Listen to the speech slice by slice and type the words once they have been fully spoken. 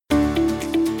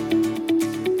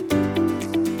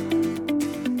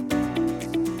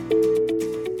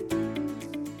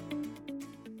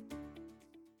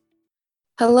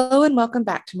Hello and welcome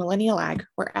back to Millennial Ag,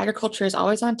 where agriculture is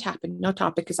always on tap and no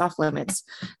topic is off limits.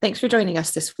 Thanks for joining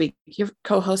us this week, your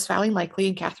co-hosts Valene Likely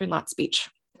and Katharine Speech.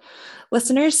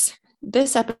 Listeners,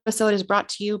 this episode is brought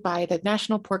to you by the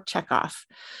National Pork Checkoff.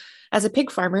 As a pig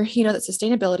farmer, you know that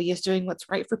sustainability is doing what's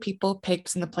right for people,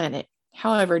 pigs, and the planet.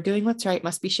 However, doing what's right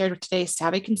must be shared with today's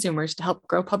savvy consumers to help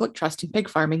grow public trust in pig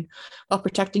farming while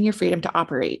protecting your freedom to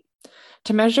operate.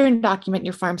 To measure and document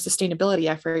your farm's sustainability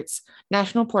efforts,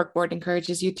 National Pork Board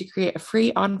encourages you to create a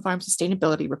free on-farm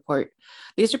sustainability report.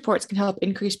 These reports can help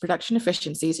increase production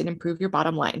efficiencies and improve your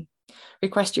bottom line.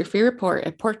 Request your free report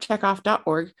at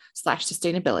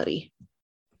porkcheckoff.org/sustainability.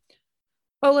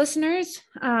 Well, listeners,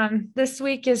 this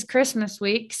week is Christmas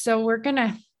week, so we're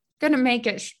gonna make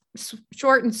it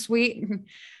short and sweet.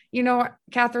 You know,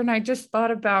 Catherine, I just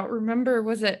thought about, remember,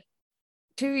 was it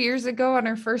 2 years ago on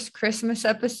our first Christmas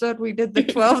episode, we did the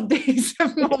 12 days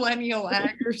of Millennial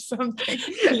Ag or something.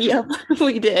 Yep,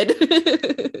 we did.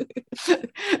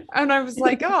 And I was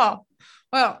like, oh,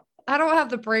 well, I don't have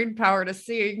the brain power to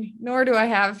sing, nor do I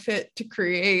have it to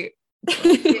create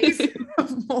days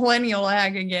of Millennial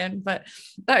Ag again. But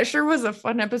that sure was a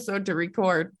fun episode to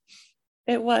record.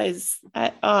 It was.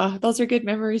 Those are good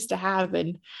memories to have,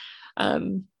 and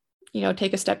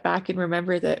take a step back and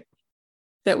remember that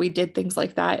we did things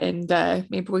like that. And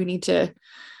maybe we need to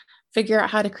figure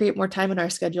out how to create more time in our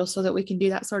schedule so that we can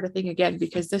do that sort of thing again,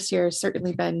 because this year has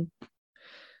certainly been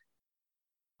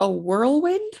a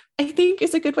whirlwind, I think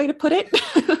is a good way to put it.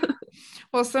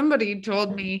 Well, somebody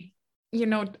told me,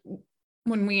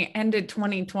 when we ended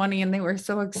 2020 and they were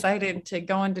so excited to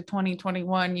go into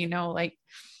 2021, like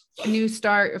a new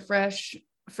start, a fresh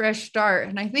start.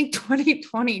 And I think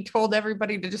 2020 told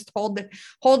everybody to just hold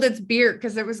its beer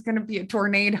because it was going to be a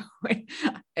tornado.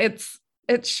 It's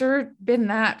sure been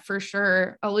that for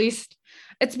sure. At least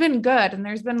it's been good. And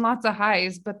there's been lots of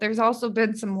highs, but there's also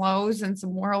been some lows and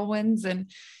some whirlwinds. And,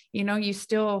 you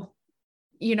still,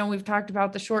 we've talked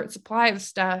about the short supply of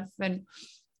stuff and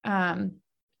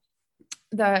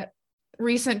the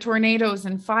recent tornadoes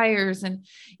and fires and,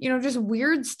 just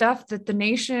weird stuff that the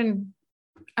nation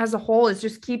as a whole is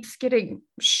just keeps getting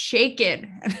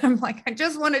shaken. And I'm like, I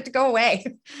just want it to go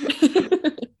away.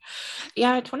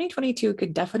 Yeah, 2022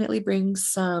 could definitely bring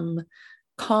some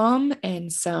calm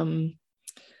and some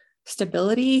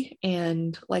stability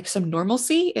and like some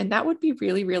normalcy. And that would be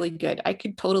really, really good. I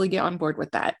could totally get on board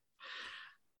with that.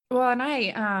 Well, and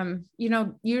I,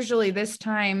 usually this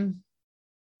time,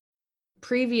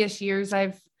 previous years,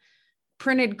 I've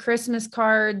printed Christmas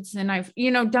cards and I've,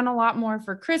 done a lot more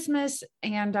for Christmas,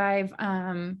 and I've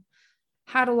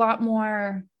had a lot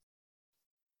more,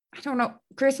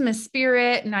 Christmas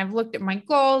spirit, and I've looked at my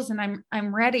goals and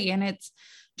I'm ready. And it's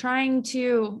trying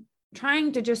to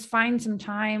just find some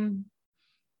time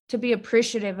to be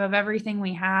appreciative of everything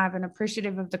we have and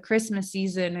appreciative of the Christmas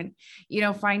season, and,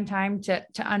 find time to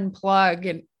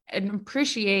unplug and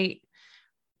appreciate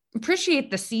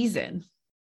the season.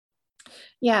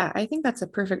 Yeah, I think that's a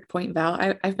perfect point, Val.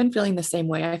 I've been feeling the same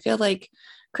way. I feel like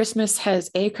Christmas has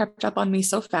A, crept up on me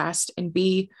so fast, and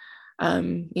B,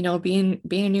 being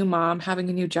a new mom,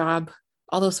 having a new job,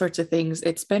 all those sorts of things.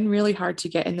 It's been really hard to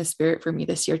get in the spirit for me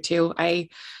this year too. I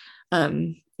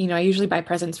usually buy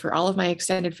presents for all of my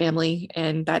extended family,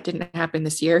 and that didn't happen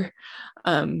this year.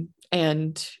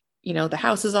 The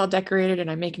house is all decorated,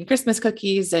 and I'm making Christmas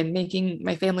cookies and making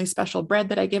my family special bread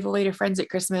that I give away to friends at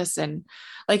Christmas. And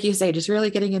like you say, just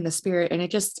really getting in the spirit. And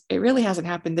it really hasn't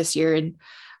happened this year. And,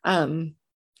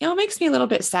 it makes me a little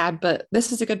bit sad, but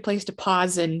this is a good place to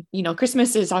pause. And,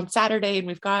 Christmas is on Saturday, and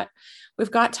we've got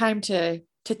time to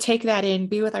take that in,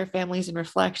 be with our families and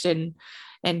reflect and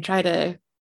try to,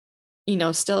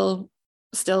 still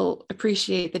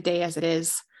appreciate the day as it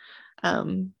is.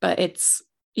 But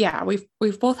yeah,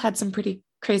 we've both had some pretty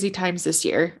crazy times this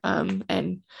year. And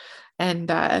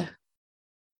I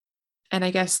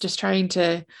guess just trying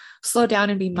to slow down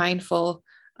and be mindful,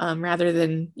 rather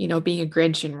than, being a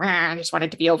Grinch and I just want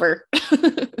it to be over.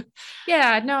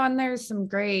 Yeah, no. And there's some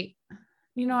great,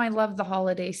 I love the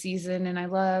holiday season, and I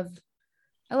love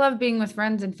being with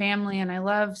friends and family, and I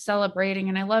love celebrating,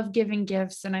 and I love giving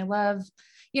gifts, and I love,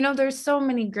 there's so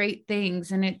many great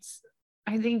things. And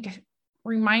I think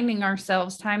reminding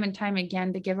ourselves time and time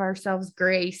again to give ourselves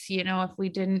grace, if we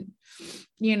didn't,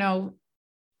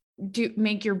 do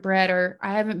make your bread, or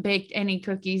I haven't baked any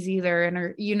cookies either. And,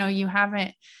 or, you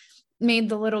haven't made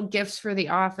the little gifts for the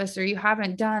office, or you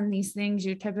haven't done these things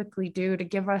you typically do to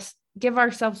give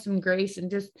ourselves some grace.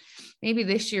 And just maybe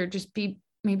this year, just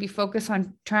maybe focus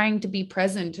on trying to be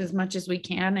present as much as we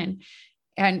can,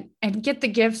 and get the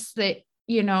gifts that,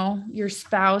 your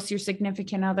spouse, your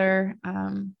significant other,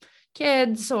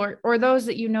 kids or those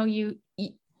that,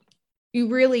 you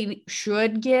really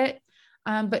should get,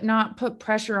 but not put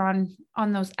pressure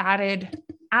on those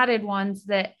added ones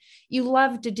that you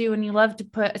love to do. And you love to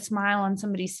put a smile on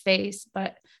somebody's face,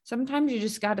 but sometimes you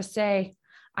just got to say,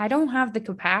 I don't have the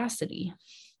capacity.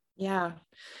 Yeah.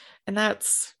 And I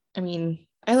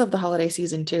love the holiday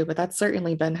season too, but that's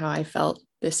certainly been how I felt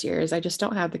this year is I just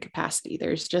don't have the capacity.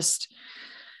 There's just,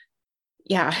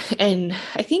 yeah. And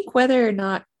I think whether or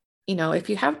not, if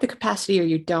you have the capacity or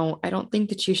you don't, I don't think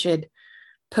that you should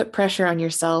put pressure on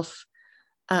yourself,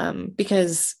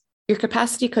 because your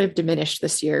capacity could have diminished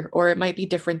this year, or it might be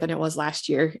different than it was last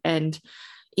year. And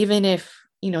even if,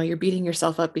 you're beating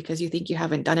yourself up because you think you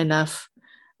haven't done enough,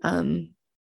 I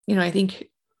think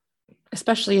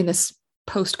especially in this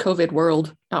post-COVID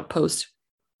world, not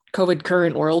post-COVID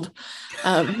current world,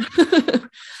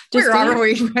 where are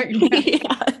we right now?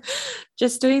 Yeah,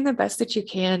 just doing the best that you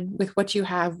can with what you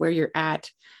have where you're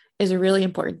at is a really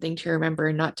important thing to remember,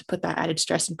 and not to put that added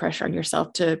stress and pressure on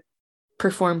yourself to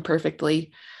perform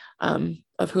perfectly,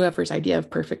 of whoever's idea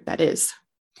of perfect that is.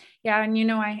 Yeah.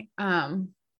 And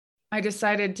I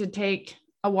decided to take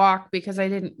a walk because I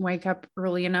didn't wake up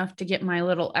early enough to get my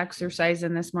little exercise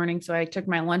in this morning. So I took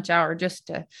my lunch hour just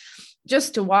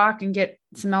to walk and get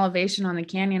some elevation on the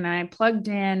canyon. And I plugged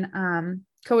in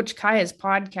Coach Kaya's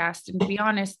podcast. And to be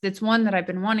honest, it's one that I've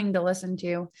been wanting to listen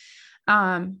to,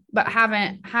 but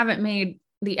haven't made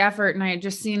the effort. And I had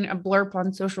just seen a blurb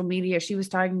on social media. She was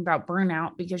talking about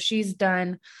burnout because she's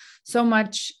done so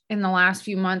much in the last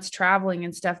few months traveling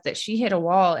and stuff that she hit a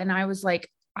wall. And I was like,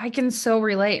 I can so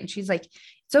relate. And she's like,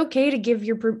 it's okay to give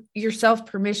yourself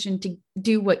permission to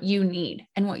do what you need.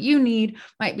 And what you need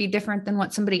might be different than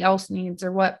what somebody else needs,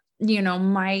 or what,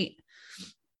 might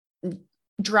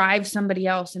drive somebody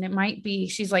else. And it might be,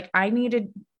 she's like, I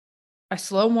needed a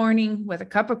slow morning with a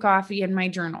cup of coffee in my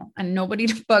journal and nobody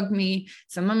to bug me,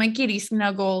 some of my kitty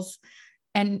snuggles.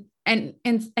 And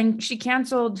she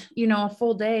canceled, a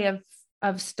full day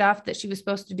of stuff that she was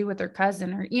supposed to do with her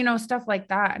cousin, or, stuff like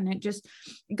that. And it just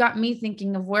got me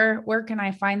thinking of where can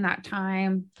I find that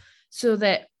time so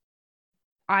that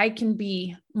I can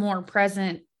be more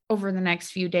present over the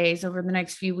next few days, over the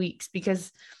next few weeks,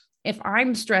 because if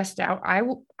I'm stressed out, I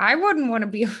wouldn't want to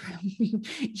be around me,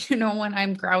 when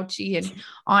I'm grouchy and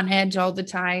on edge all the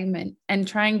time, and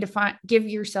trying to give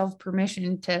yourself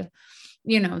permission to,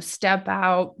 step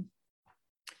out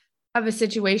of a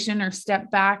situation or step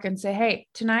back and say, hey,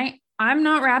 tonight I'm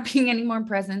not wrapping any more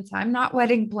presents. I'm not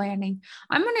wedding planning.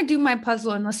 I'm going to do my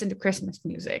puzzle and listen to Christmas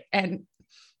music and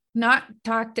not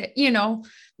talk to,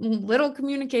 little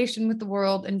communication with the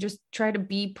world, and just try to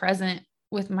be present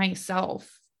with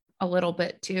myself a little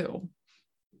bit too.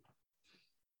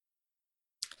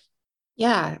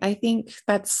 Yeah, I think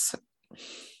that's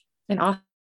an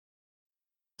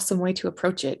awesome way to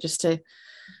approach it, just to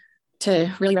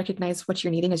really recognize what you're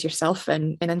needing as yourself,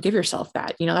 and then give yourself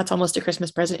that. That's almost a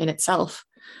Christmas present in itself,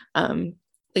 at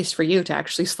least for you, to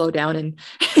actually slow down and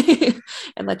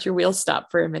and let your wheels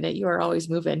stop for a minute. You are always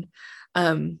moving.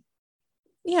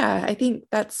 Yeah, I think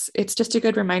it's just a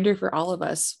good reminder for all of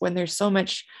us when there's so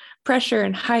much pressure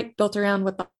and hype built around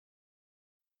what the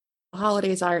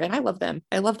holidays are. And I love them.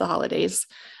 I love the holidays.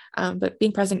 But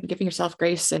being present, giving yourself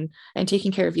grace, and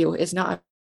taking care of you is not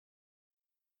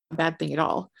a bad thing at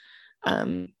all.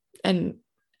 And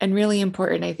really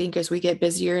important, I think, as we get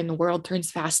busier and the world turns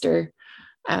faster,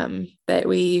 that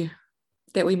we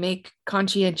make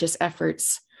conscientious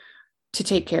efforts to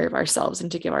take care of ourselves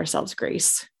and to give ourselves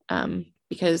grace.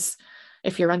 Because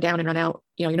if you run down and run out,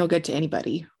 you're no good to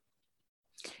anybody.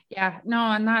 Yeah, no.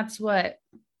 And that's what,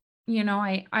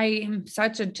 I am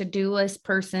such a to-do list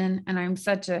person, and I'm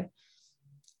such a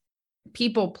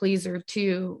people pleaser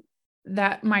too,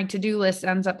 that my to-do list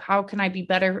ends up, how can I be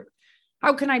better?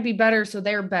 How can I be better so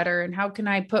they're better? And how can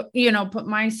I put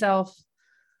myself,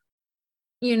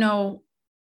 how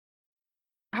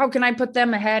can I put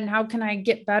them ahead, and how can I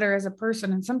get better as a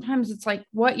person? And sometimes it's like,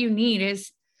 what you need is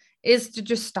to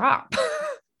just stop,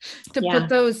 to put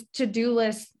those to-do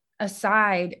lists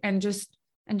aside, and just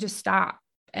stop,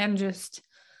 and just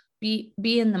be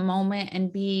in the moment,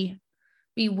 and be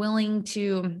willing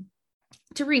to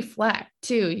reflect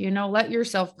too, let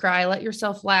yourself cry, let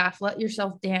yourself laugh, let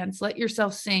yourself dance, let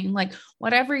yourself sing, like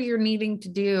whatever you're needing to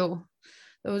do,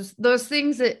 those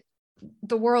things that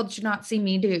the world should not see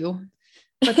me do,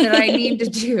 but that I need to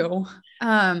do.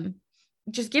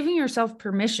 Just giving yourself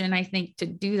permission, I think, to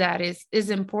do that is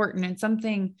important, and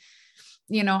something,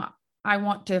 I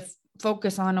want to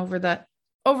focus on over the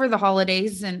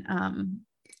holidays, and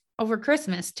over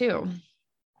Christmas too.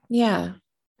 Yeah,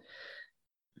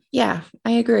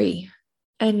 I agree.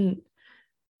 And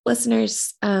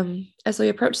Listeners, as we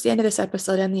approach the end of this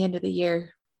episode and the end of the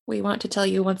year, we want to tell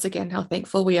you once again how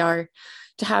thankful we are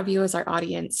to have you as our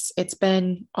audience. It's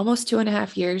been almost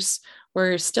 2.5 years.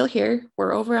 We're still here.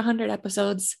 We're over 100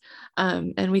 episodes,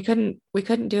 and we couldn't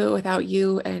do it without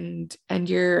you and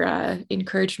your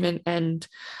encouragement and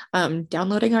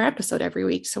downloading our episode every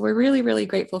week. So we're really, really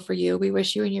grateful for you. We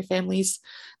wish you and your families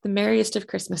the merriest of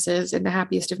Christmases and the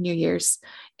happiest of New Years.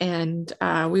 And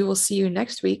we will see you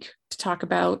next week to talk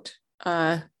about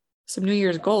some New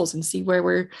Year's goals and see where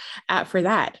we're at for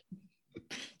that.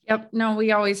 Yep. No,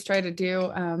 we always try to do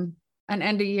an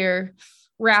end of year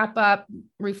wrap up,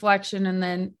 reflection,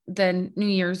 and then New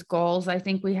Year's goals. I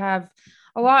think we have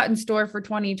a lot in store for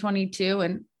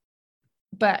 2022,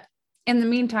 but in the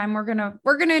meantime, we're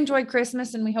gonna enjoy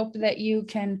Christmas, and we hope that you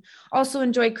can also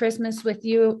enjoy Christmas with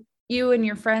you and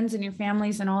your friends and your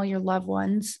families and all your loved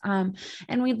ones. And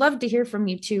we'd love to hear from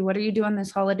you too. What are you doing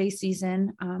this holiday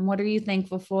season? What are you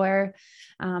thankful for?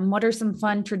 What are some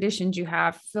fun traditions you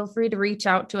have? Feel free to reach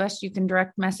out to us. You can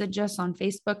direct message us on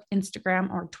Facebook,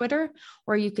 Instagram, or Twitter,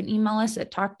 or you can email us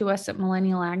at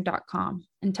talktous@millennialag.com.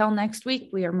 Until next week,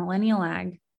 we are Millennial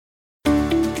Ag.